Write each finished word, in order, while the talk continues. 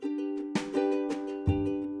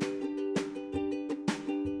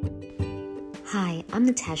Hi, I'm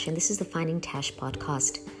Natasha and this is the Finding Tash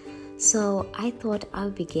podcast. So I thought I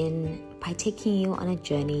would begin by taking you on a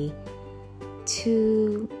journey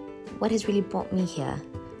to what has really brought me here.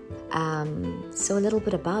 So a little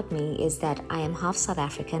bit about me is that I am half South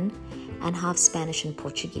African and half Spanish and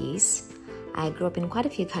Portuguese. I grew up in quite a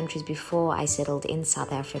few countries before I settled in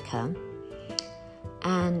South Africa.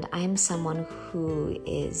 And I am someone who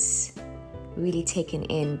is really taken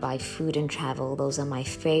in by food and travel. Those are my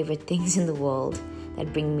favorite things in the world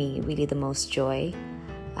that bring me really the most joy.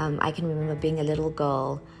 I can remember being a little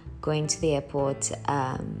girl going to the airport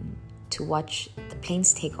to watch the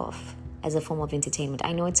planes take off as a form of entertainment.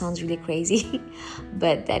 I know it sounds really crazy,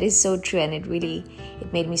 but that is so true, and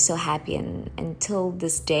it made me so happy. And until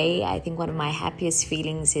this day, I think one of my happiest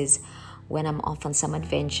feelings is when I'm off on some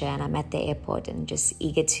adventure and I'm at the airport and just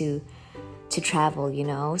eager to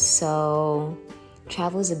travel, So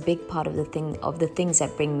travel is a big part of the things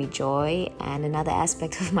that bring me joy. And another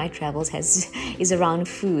aspect of my travels is around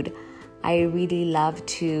food. I really love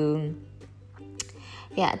to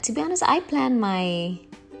be honest, I plan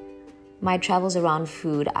my travels around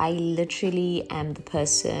food. I literally am the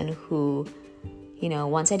person who,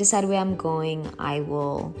 once I decide where I'm going, I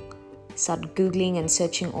will start Googling and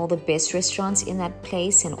searching all the best restaurants in that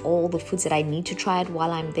place and all the foods that I need to try it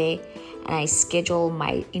while I'm there. And I schedule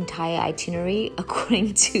my entire itinerary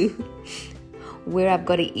according to where I've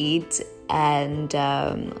got to eat and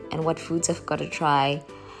what foods I've got to try.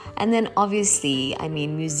 And then obviously,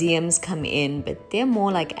 museums come in, but they're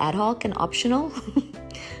more like ad hoc and optional.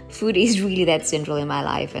 Food is really that central in my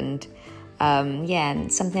life, and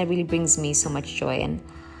and something that really brings me so much joy. And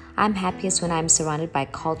I'm happiest when I'm surrounded by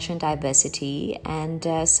culture and diversity.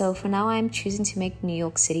 And so for now, I'm choosing to make New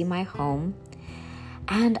York City my home.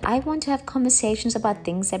 And I want to have conversations about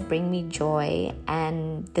things that bring me joy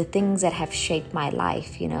and the things that have shaped my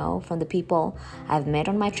life, from the people I've met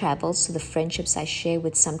on my travels to the friendships I share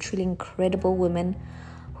with some truly incredible women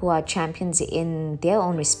who are champions in their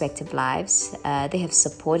own respective lives. They have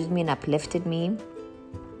supported me and uplifted me.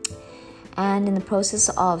 And in the process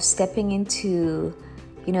of stepping into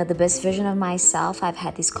the best version of myself, I've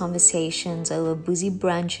had these conversations over boozy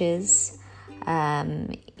brunches,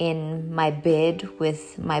 in my bed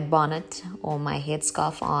with my bonnet or my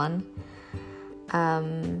headscarf on.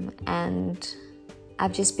 And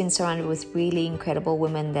I've just been surrounded with really incredible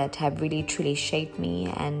women that have really truly shaped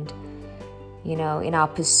me, and in our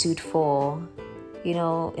pursuit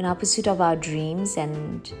of our dreams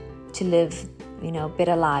and to live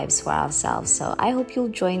better lives for ourselves. So I hope you'll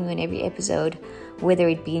join me in every episode, whether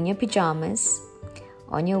it be in your pajamas,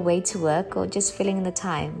 on your way to work, or just filling in the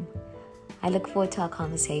time. I look forward to our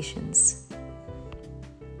conversations.